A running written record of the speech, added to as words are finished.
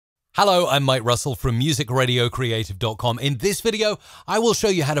Hello, I'm Mike Russell from musicradiocreative.com. In this video, I will show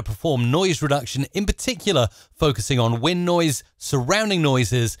you how to perform noise reduction, in particular focusing on wind noise, surrounding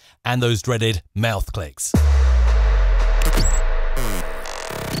noises, and those dreaded mouth clicks.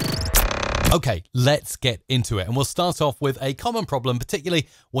 Okay, let's get into it. And we'll start off with a common problem, particularly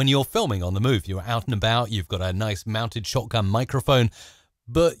when you're filming on the move. You're out and about, you've got a nice mounted shotgun microphone,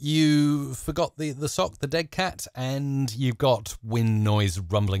 but you forgot the sock, the dead cat, and you've got wind noise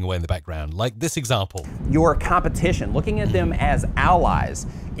rumbling away in the background, like this example. Your competition, looking at them as allies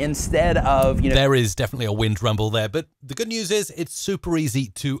instead of, There is definitely a wind rumble there, but the good news is it's super easy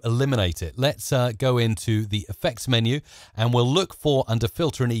to eliminate it. Let's go into the effects menu and we'll look for, under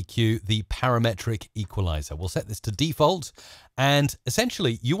filter and EQ, the parametric equalizer. We'll set this to default, and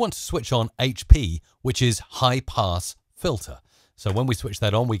essentially you want to switch on HP, which is high pass filter. So when we switch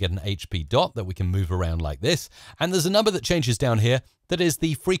that on, we get an HP dot that we can move around like this. And there's a number that changes down here that is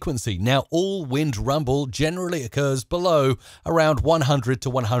the frequency. Now, all wind rumble generally occurs below around 100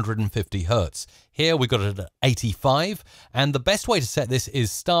 to 150 hertz. Here we got it at 85. And the best way to set this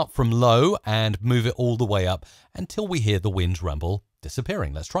is start from low and move it all the way up until we hear the wind rumble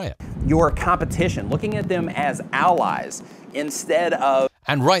disappearing. Let's try it. Your competition, looking at them as allies instead of...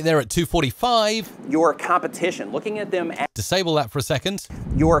 And right there at 245. Your competition, looking at them as... Disable that for a second.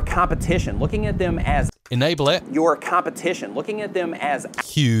 Your competition, looking at them as... Enable it. Your competition, looking at them as...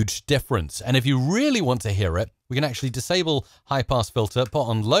 Huge difference. And if you really want to hear it, we can actually disable high pass filter, put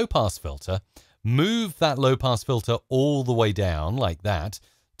on low pass filter, move that low pass filter all the way down like that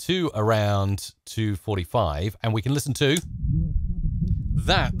to around 245, and we can listen to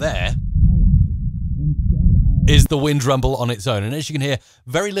that there is the wind rumble on its own. And as you can hear,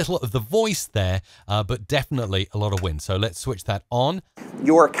 very little of the voice there, but definitely a lot of wind. So let's switch that on.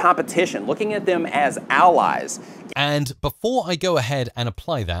 Your competition, looking at them as allies. And before I go ahead and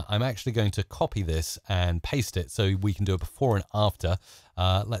apply that, I'm actually going to copy this and paste it so we can do a before and after.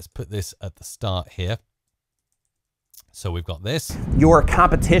 Let's put this at the start here. So we've got this. Your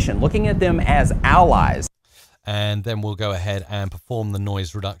competition, looking at them as allies. And then we'll go ahead and perform the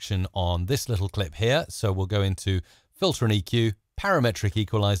noise reduction on this little clip here. So we'll go into filter and EQ, parametric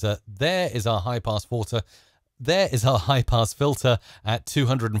equalizer. There is our high pass filter. There is our high pass filter at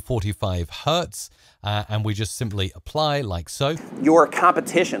 245 hertz. And we just simply apply like so. Your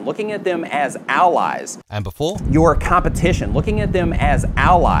competition, looking at them as allies. And before. Your competition, looking at them as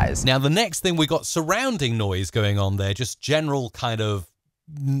allies. Now the next thing, we got surrounding noise going on there, just general kind of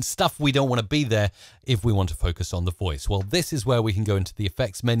stuff we don't want to be there if we want to focus on the voice. Well, this is where we can go into the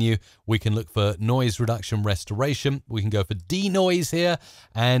effects menu. We can look for noise reduction restoration. We can go for DeNoise here,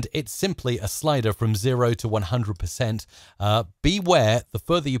 and it's simply a slider from 0 to 100%. Beware, the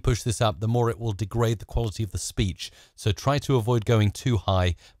further you push this up, the more it will degrade the quality of the speech. So try to avoid going too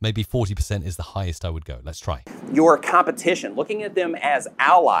high. Maybe 40% is the highest I would go. Let's try. Your competition, looking at them as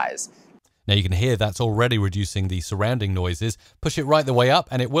allies. Now you can hear that's already reducing the surrounding noises. Push it right the way up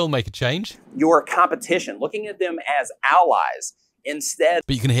and it will make a change. Your competition, looking at them as allies instead.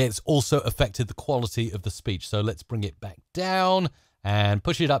 But you can hear it's also affected the quality of the speech. So let's bring it back down and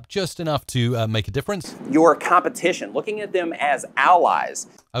push it up just enough to make a difference. Your competition, looking at them as allies.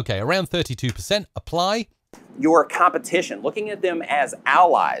 Okay, around 32%. Apply. Your competition, looking at them as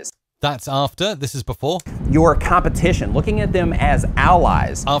allies. That's after. This is before. Your competition, looking at them as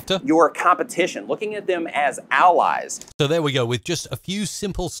allies. After. Your competition, looking at them as allies. So there we go, with just a few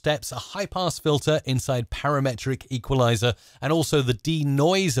simple steps, a high pass filter inside parametric equalizer, and also the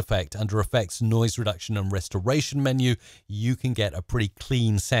DeNoise effect under effects, noise reduction and restoration menu, you can get a pretty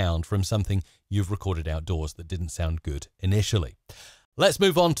clean sound from something you've recorded outdoors that didn't sound good initially. Let's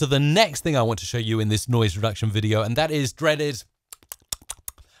move on to the next thing I want to show you in this noise reduction video, and that is dreaded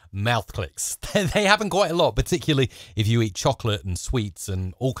mouth clicks. They happen quite a lot, particularly if you eat chocolate and sweets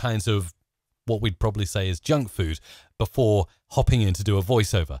and all kinds of what we'd probably say is junk food before hopping in to do a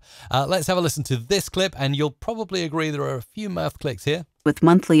voiceover. Let's have a listen to this clip, and you'll probably agree there are a few mouth clicks here. With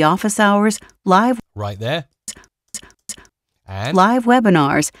monthly office hours, live right there, and live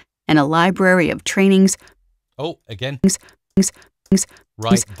webinars, and a library of trainings. Oh, again,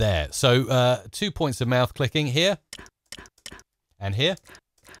 right there. So 2 points of mouth clicking here and here.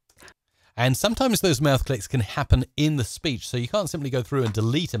 And sometimes those mouth clicks can happen in the speech, so you can't simply go through and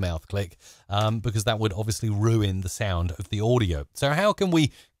delete a mouth click because that would obviously ruin the sound of the audio. So how can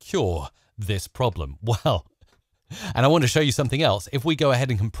we cure this problem? Well, and I want to show you something else. If we go ahead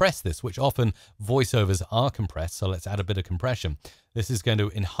and compress this, which often voiceovers are compressed, so let's add a bit of compression. This is going to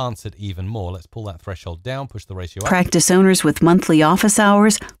enhance it even more. Let's pull that threshold down, push the ratio up. Practice owners with monthly office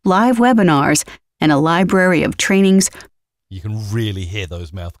hours, live webinars, and a library of trainings. You can really hear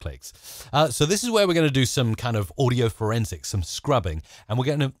those mouth clicks. So this is where we're going to do some kind of audio forensics, some scrubbing.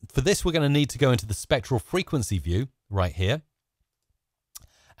 And for this, we're going to need to go into the spectral frequency view right here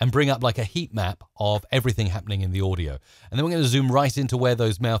and bring up like a heat map of everything happening in the audio. And then we're going to zoom right into where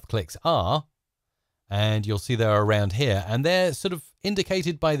those mouth clicks are. And you'll see they're around here. And they're sort of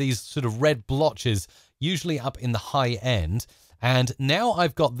indicated by these sort of red blotches, usually up in the high end. And now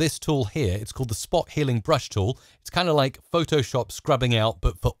I've got this tool here. It's called the Spot Healing Brush Tool. It's kind of like Photoshop scrubbing out,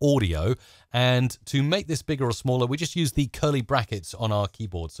 but for audio. And to make this bigger or smaller, we just use the curly brackets on our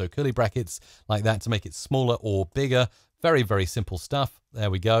keyboard. So curly brackets like that to make it smaller or bigger. Very, very simple stuff.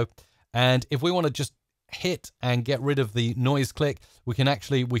 There we go. And if we want to just hit and get rid of the noise click, we can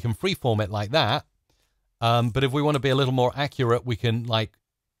freeform it like that. But if we want to be a little more accurate, we can like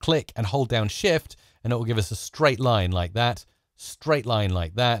click and hold down Shift, and it will give us a straight line like that. Straight line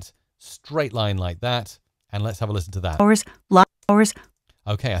like that, straight line like that, and let's have a listen to that. Hours.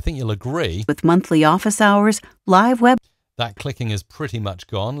 Okay, I think you'll agree. With monthly office hours, live web. That clicking is pretty much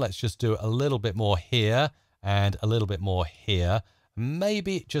gone. Let's just do a little bit more here and a little bit more here.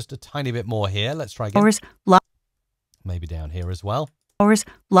 Maybe just a tiny bit more here. Let's try again. Maybe down here as well. Hours.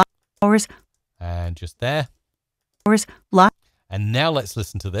 And just there. Hours. And now let's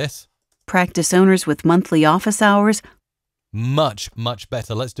listen to this. Practice owners with monthly office hours. Much, much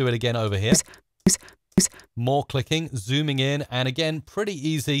better. Let's do it again over here. More clicking, zooming in, and again, pretty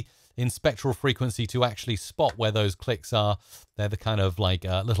easy in spectral frequency to actually spot where those clicks are. They're the kind of like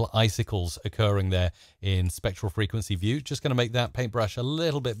little icicles occurring there in spectral frequency view. Just going to make that paintbrush a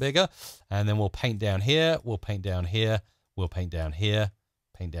little bit bigger, and then we'll paint down here, we'll paint down here, we'll paint down here,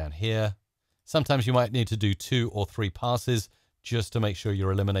 paint down here. Sometimes you might need to do 2 or 3 passes just to make sure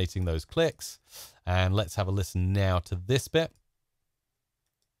you're eliminating those clicks. And let's have a listen now to this bit.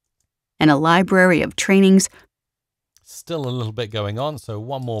 And a library of trainings. Still a little bit going on, so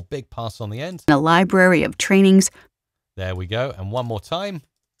one more big pass on the end. And a library of trainings. There we go, and one more time.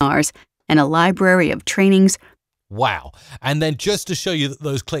 And a library of trainings. Wow. And then just to show you that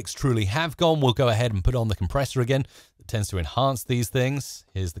those clicks truly have gone, we'll go ahead and put on the compressor again. It tends to enhance these things.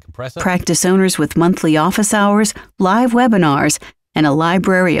 Here's the compressor. Practice owners with monthly office hours, live webinars, and a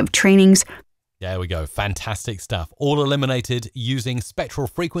library of trainings. There we go. Fantastic stuff. All eliminated using spectral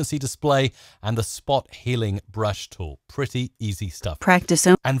frequency display and the Spot Healing Brush Tool. Pretty easy stuff.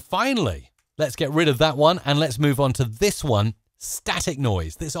 And finally, let's get rid of that one and let's move on to this one, static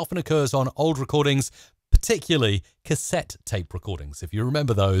noise. This often occurs on old recordings, particularly cassette tape recordings, if you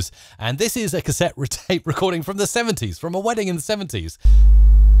remember those. And this is a cassette tape recording from the 70s, from a wedding in the 70s.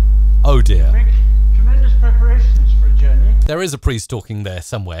 Oh dear. Make tremendous preparations for a journey. There is a priest talking there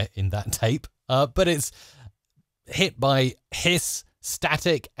somewhere in that tape, but it's hit by hiss,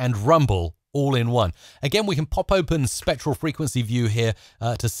 static, and rumble all in one. Again, we can pop open spectral frequency view here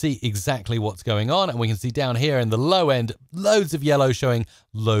to see exactly what's going on. And we can see down here in the low end, loads of yellow showing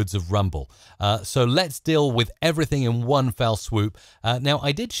loads of rumble. So let's deal with everything in one fell swoop. Now,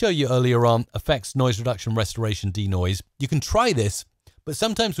 I did show you earlier on effects, noise reduction, restoration, denoise. You can try this, but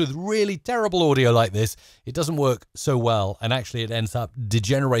sometimes with really terrible audio like this, it doesn't work so well. And actually, it ends up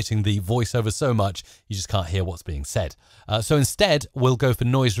degenerating the voiceover so much, you just can't hear what's being said. So instead, we'll go for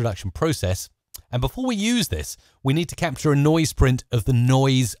noise reduction process. And before we use this, we need to capture a noise print of the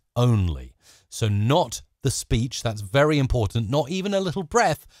noise only. So not the speech, that's very important, not even a little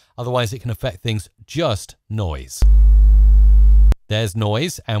breath, otherwise it can affect things, just noise. There's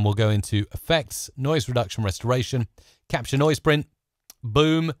noise, and we'll go into effects, noise reduction, restoration, capture noise print,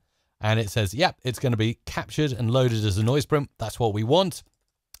 boom, and it says, yep, it's going to be captured and loaded as a noise print. That's what we want.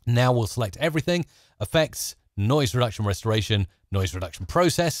 Now we'll select everything, effects, noise reduction, restoration, noise reduction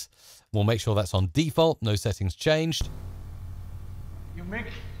process. We'll make sure that's on default, no settings changed. You make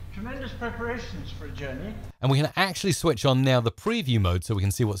tremendous preparations for a journey. And we can actually switch on now the preview mode so we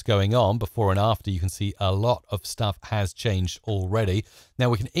can see what's going on before and after. You can see a lot of stuff has changed already. Now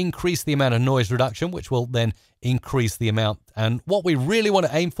we can increase the amount of noise reduction, which will then increase the amount. And what we really want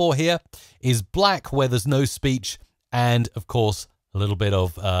to aim for here is black where there's no speech, and of course a little bit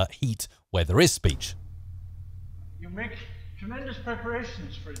of heat where there is speech. You make tremendous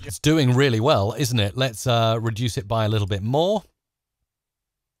preparations for a journey. It's doing really well, isn't it? Let's reduce it by a little bit more.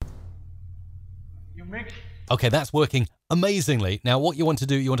 Okay, that's working amazingly. Now, what you want to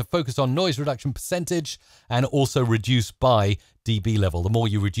do, you want to focus on noise reduction percentage and also reduce by dB level. The more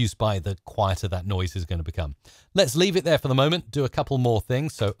you reduce by, the quieter that noise is going to become. Let's leave it there for the moment, do a couple more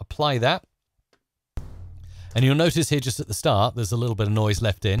things. So apply that. And you'll notice here just at the start, there's a little bit of noise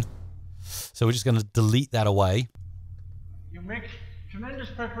left in. So we're just going to delete that away. You make tremendous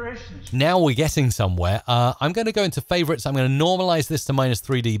preparations. Now we're getting somewhere. I'm going to go into favorites. I'm going to normalize this to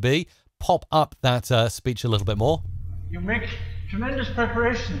 -3 dB, pop up that speech a little bit more. You make tremendous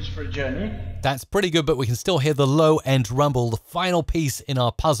preparations for a journey. That's pretty good, but we can still hear the low end rumble, the final piece in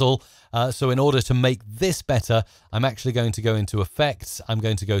our puzzle. So in order to make this better, I'm actually going to go into effects. I'm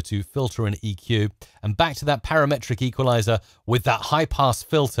going to go to filter and EQ and back to that parametric equalizer with that high pass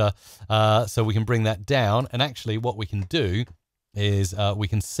filter. So we can bring that down. And actually what we can do is we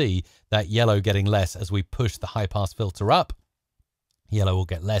can see that yellow getting less as we push the high pass filter up. Yellow will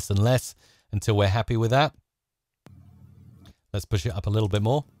get less and less until we're happy with that. Let's push it up a little bit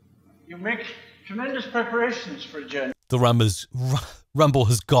more. You make tremendous preparations for a journey. The rumble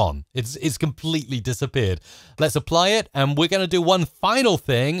has gone. It's completely disappeared. Let's apply it, and we're going to do one final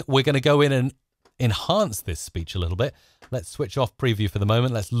thing. We're going to go in and enhance this speech a little bit. Let's switch off preview for the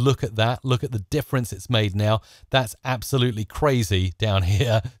moment. Let's look at that. Look at the difference it's made now. That's absolutely crazy down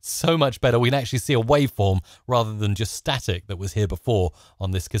here. So much better. We can actually see a waveform rather than just static that was here before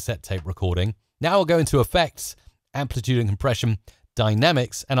on this cassette tape recording. Now we'll go into effects, amplitude and compression,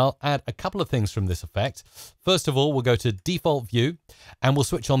 dynamics, and I'll add a couple of things from this effect. First of all, we'll go to default view and we'll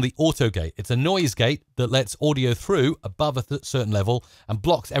switch on the auto gate. It's a noise gate that lets audio through above a certain level and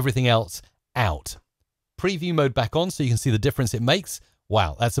blocks everything else out. Preview mode back on so you can see the difference it makes.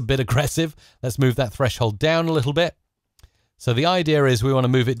 Wow, that's a bit aggressive. Let's move that threshold down a little bit. So the idea is we want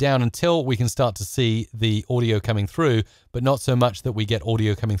to move it down until we can start to see the audio coming through, but not so much that we get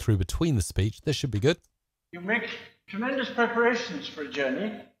audio coming through between the speech. This should be good. You make tremendous preparations for a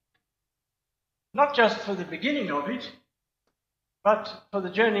journey, not just for the beginning of it, but for the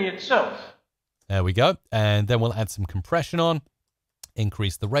journey itself. There we go. And then we'll add some compression on,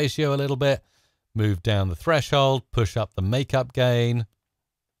 increase the ratio a little bit, move down the threshold, push up the makeup gain.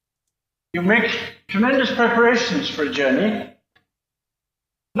 You make tremendous preparations for a journey,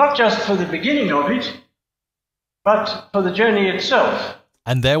 not just for the beginning of it, but for the journey itself.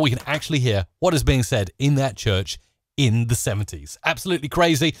 And there we can actually hear what is being said in that church in the 70s. Absolutely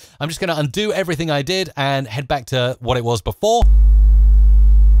crazy. I'm just going to undo everything I did and head back to what it was before.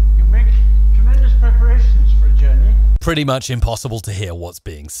 You make tremendous preparations for a journey. Pretty much impossible to hear what's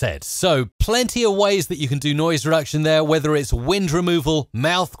being said. So plenty of ways that you can do noise reduction there, whether it's wind removal,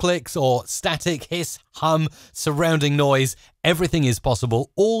 mouth clicks, or static, hiss, hum, surrounding noise. Everything is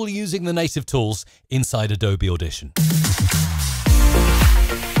possible, all using the native tools inside Adobe Audition.